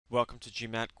Welcome to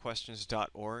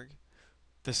GMATquestions.org.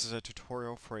 This is a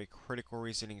tutorial for a critical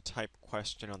reasoning type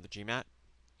question on the GMAT.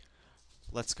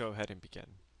 Let's go ahead and begin.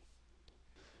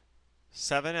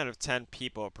 7 out of 10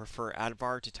 people prefer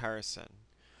Advar to tyrosine.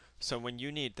 So when you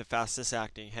need the fastest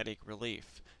acting headache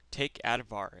relief, take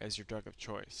Advar as your drug of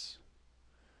choice.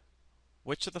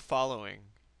 Which of the following,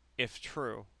 if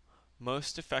true,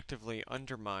 most effectively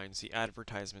undermines the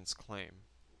advertisement's claim?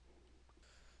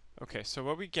 Okay, so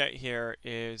what we get here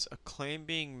is a claim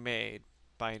being made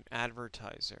by an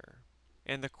advertiser.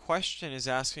 And the question is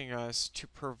asking us to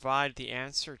provide the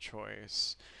answer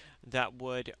choice that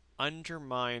would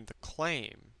undermine the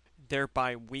claim,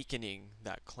 thereby weakening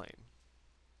that claim.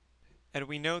 And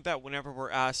we know that whenever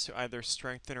we're asked to either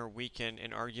strengthen or weaken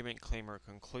an argument, claim, or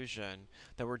conclusion,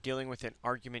 that we're dealing with an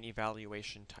argument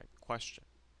evaluation type question.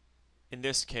 In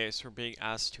this case, we're being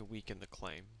asked to weaken the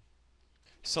claim.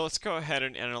 So let's go ahead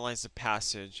and analyze the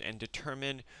passage and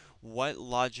determine what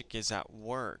logic is at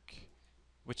work,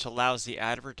 which allows the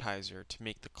advertiser to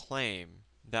make the claim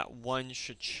that one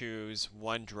should choose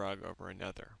one drug over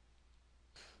another.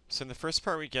 So in the first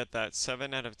part we get that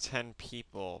 7 out of 10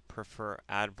 people prefer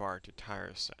Advar to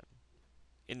tyrosine.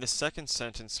 In the second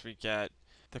sentence we get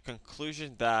the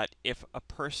conclusion that if a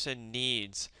person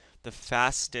needs the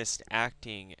fastest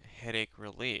acting headache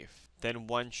relief, then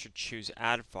one should choose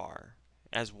Advar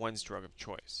as one's drug of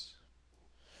choice.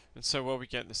 And so what we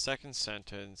get in the second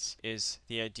sentence is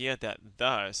the idea that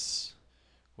thus,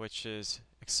 which is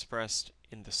expressed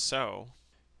in the so,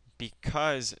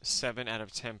 because 7 out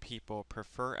of 10 people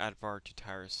prefer Advar to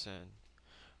tyrosine,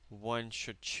 one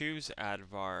should choose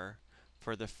Advar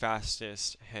for the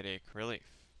fastest headache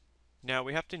relief. Now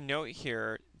we have to note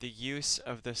here the use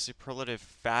of the superlative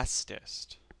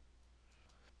fastest,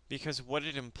 because what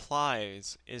it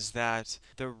implies is that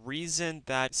the reason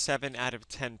that 7 out of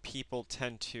 10 people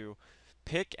tend to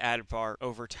pick Advar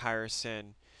over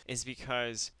tyrosine is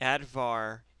because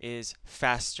Advar is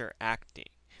faster acting.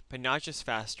 But not just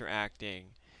faster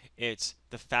acting, it's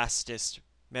the fastest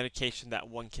medication that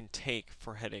one can take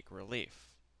for headache relief.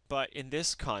 But in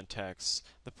this context,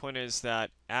 the point is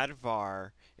that Advar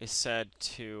is said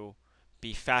to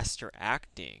be faster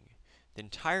acting than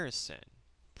tyrosine,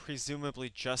 presumably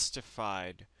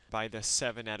justified by the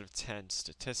 7 out of 10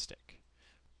 statistic.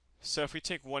 So if we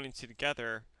take 1 and 2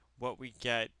 together, what we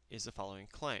get is the following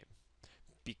claim.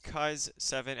 Because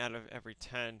 7 out of every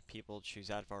 10 people choose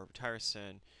Advar over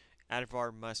tyrosine,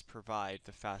 Advar must provide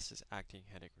the fastest acting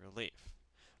headache relief.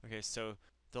 Okay, so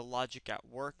the logic at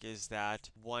work is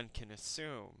that one can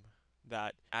assume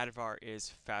that Advar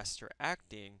is faster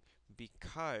acting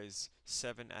because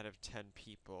 7 out of 10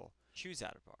 people choose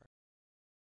Advar.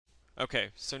 Okay,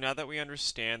 so now that we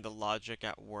understand the logic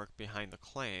at work behind the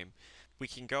claim, we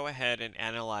can go ahead and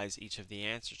analyze each of the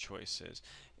answer choices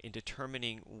in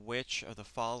determining which of the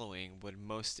following would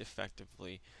most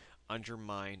effectively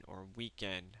undermine or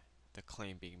weaken the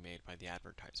claim being made by the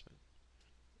advertisement.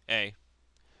 A.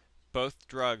 Both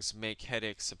drugs make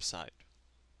headaches subside.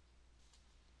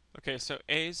 Okay, so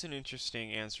A is an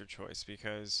interesting answer choice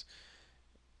because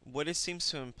what it seems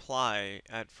to imply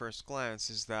at first glance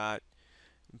is that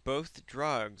both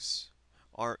drugs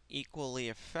are equally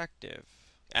effective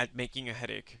at making a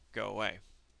headache go away.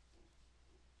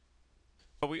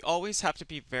 But we always have to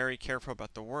be very careful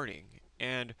about the wording,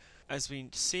 and as we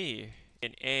see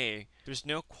in A, there's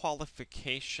no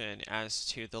qualification as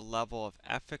to the level of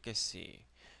efficacy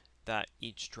that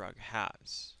each drug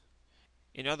has.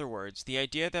 In other words, the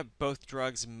idea that both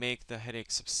drugs make the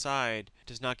headache subside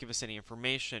does not give us any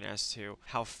information as to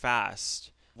how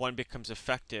fast one becomes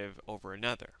effective over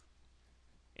another.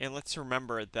 And let's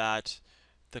remember that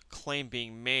the claim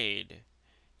being made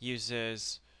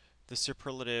uses the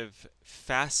superlative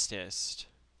fastest,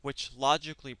 which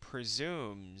logically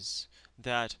presumes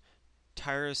that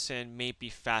tyrosine may be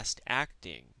fast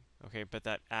acting, okay, but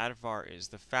that Advar is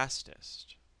the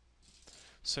fastest.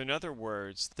 So in other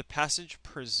words, the passage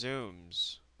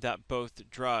presumes that both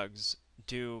drugs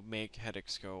do make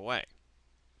headaches go away.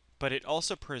 But it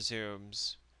also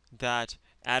presumes that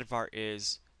Advar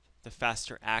is the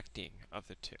faster acting of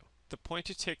the two. The point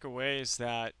to take away is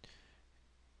that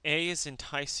A is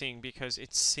enticing because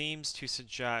it seems to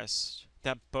suggest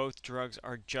that both drugs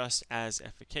are just as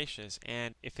efficacious,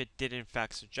 and if it did in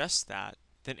fact suggest that,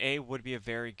 then A would be a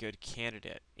very good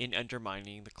candidate in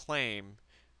undermining the claim,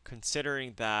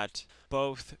 considering that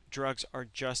both drugs are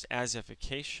just as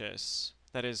efficacious,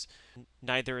 that is,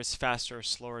 neither is faster or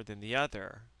slower than the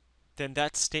other, then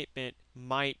that statement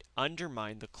might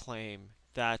undermine the claim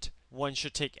that one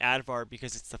should take Advar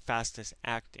because it's the fastest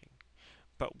acting.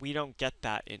 But we don't get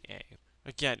that in A.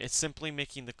 Again, it's simply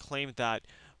making the claim that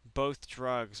both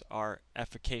drugs are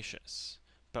efficacious,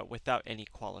 but without any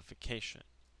qualification.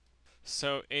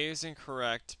 So A is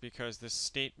incorrect because this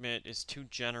statement is too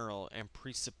general and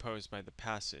presupposed by the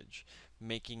passage,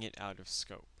 making it out of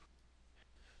scope.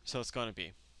 So it's going to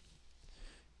be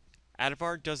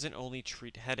Ativar doesn't only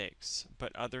treat headaches,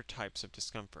 but other types of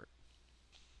discomfort.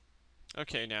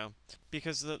 Okay, now,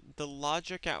 because the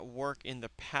logic at work in the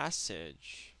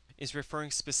passage is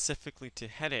referring specifically to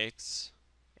headaches,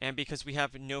 and because we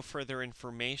have no further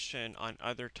information on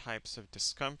other types of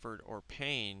discomfort or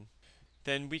pain,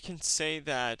 then we can say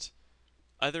that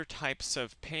other types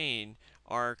of pain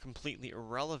are completely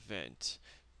irrelevant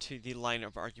to the line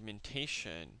of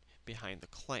argumentation behind the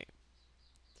claim,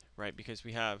 right? Because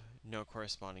we have no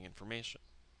corresponding information.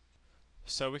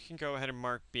 So we can go ahead and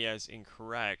mark B as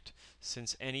incorrect,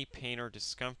 since any pain or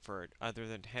discomfort other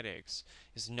than headaches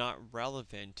is not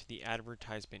relevant to the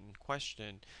advertisement in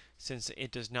question, since it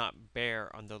does not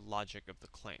bear on the logic of the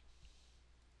claim.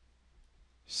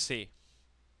 C.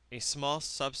 A small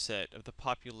subset of the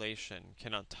population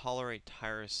cannot tolerate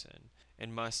tyrosine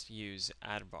and must use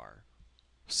Ativar.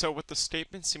 So what the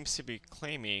statement seems to be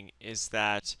claiming is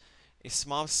that a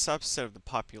small subset of the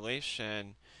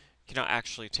population cannot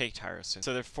actually take tyrosine,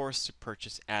 so they're forced to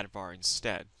purchase Ativar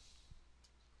instead.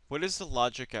 What is the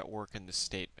logic at work in this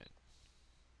statement?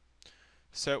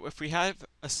 So if we have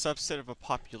a subset of a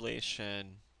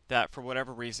population that for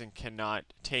whatever reason cannot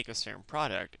take a certain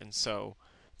product, and so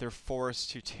they're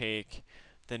forced to take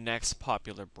the next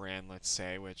popular brand, let's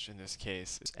say, which in this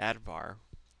case is Ativar,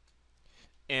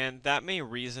 and that may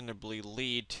reasonably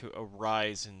lead to a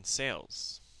rise in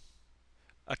sales.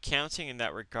 Accounting in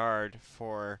that regard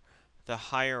for the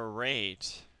higher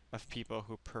rate of people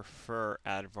who prefer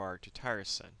Ativar to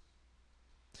tyrosine.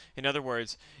 In other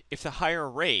words, if the higher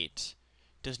rate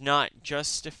does not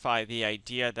justify the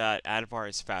idea that Ativar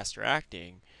is faster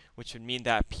acting, which would mean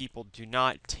that people do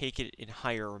not take it in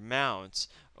higher amounts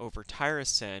over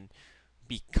tyrosine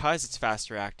because it's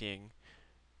faster acting,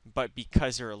 but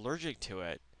because they're allergic to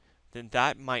it, then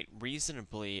that might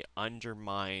reasonably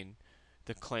undermine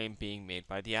the claim being made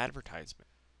by the advertisement.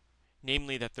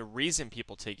 Namely, that the reason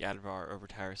people take Ativar over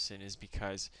tyrosine is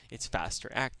because it's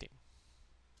faster acting.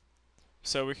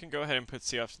 So we can go ahead and put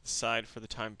C off to the side for the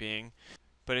time being,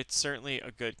 but it's certainly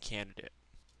a good candidate.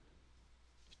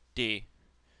 D.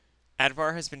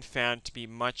 Ativar has been found to be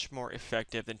much more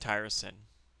effective than tyrosine.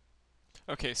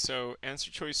 Okay, so answer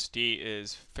choice D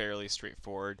is fairly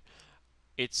straightforward.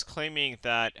 It's claiming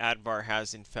that Ativar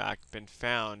has in fact been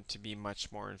found to be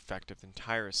much more effective than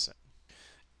tyrosine.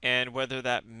 And whether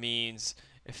that means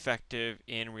effective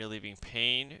in relieving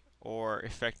pain or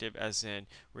effective as in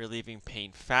relieving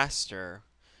pain faster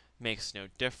makes no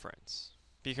difference.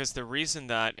 Because the reason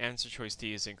that answer choice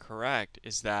D is incorrect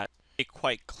is that it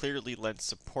quite clearly lends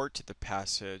support to the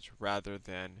passage rather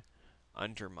than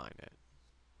undermine it.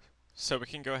 So we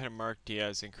can go ahead and mark D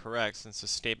as incorrect since the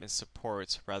statement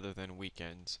supports rather than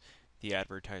weakens the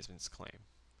advertisement's claim.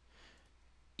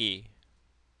 E.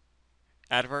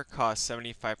 Ativar costs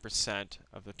 75%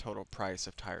 of the total price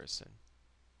of tyrosine.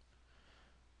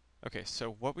 Okay, so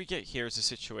what we get here is a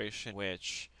situation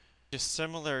which is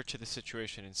similar to the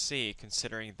situation in C,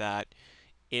 considering that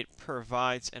it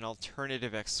provides an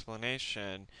alternative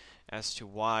explanation as to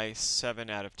why 7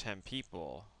 out of 10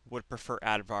 people would prefer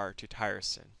Ativar to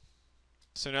tyrosine.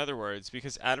 So in other words,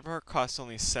 because Ativar costs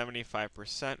only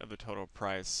 75% of the total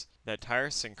price that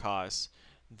tyrosine costs,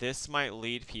 this might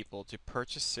lead people to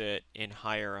purchase it in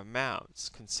higher amounts,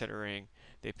 considering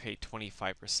they pay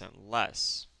 25%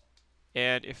 less.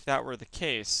 And if that were the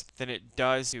case, then it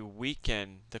does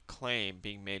weaken the claim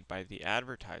being made by the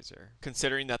advertiser,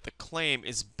 considering that the claim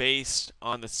is based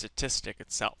on the statistic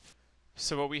itself.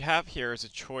 So what we have here is a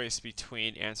choice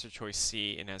between answer choice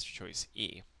C and answer choice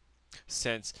E,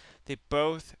 since they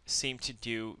both seem to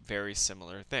do very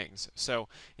similar things. So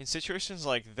in situations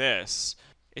like this,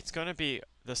 it's going to be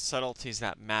the subtleties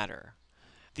that matter.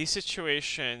 These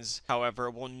situations, however,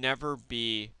 will never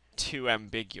be too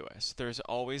ambiguous. There's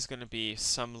always going to be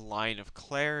some line of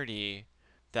clarity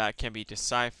that can be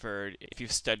deciphered if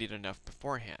you've studied enough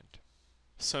beforehand.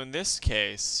 So in this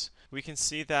case, we can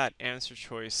see that answer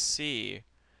choice C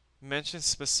mentions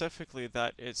specifically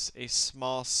that it's a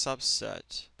small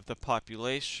subset of the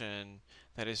population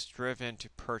that is driven to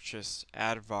purchase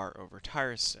Ativar over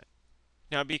tyrosine.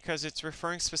 Now, because it's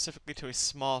referring specifically to a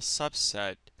small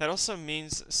subset, that also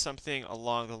means something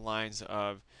along the lines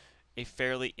of a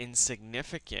fairly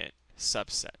insignificant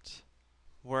subset.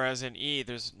 Whereas in E,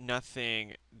 there's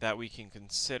nothing that we can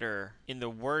consider in the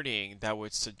wording that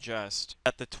would suggest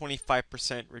that the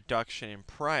 25% reduction in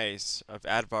price of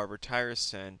Advar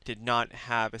tyrosine did not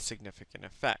have a significant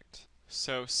effect.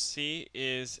 So C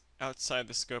is outside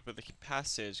the scope of the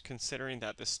passage, considering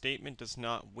that the statement does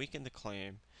not weaken the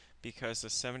claim because the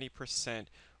 70%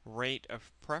 rate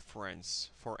of preference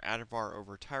for Advar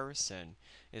over tyrosine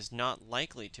is not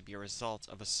likely to be a result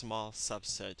of a small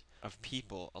subset of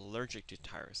people allergic to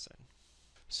tyrosine.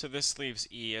 So this leaves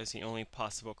E as the only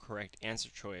possible correct answer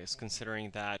choice,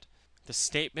 considering that the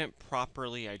statement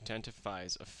properly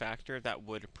identifies a factor that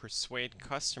would persuade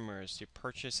customers to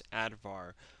purchase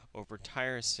Advar over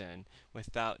tyrosine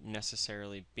without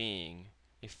necessarily being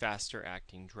a faster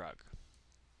acting drug.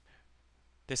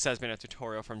 This has been a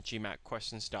tutorial from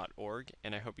gmatquestions.org,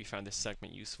 and I hope you found this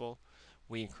segment useful.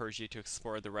 We encourage you to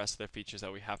explore the rest of the features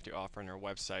that we have to offer on our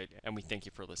website, and we thank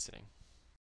you for listening.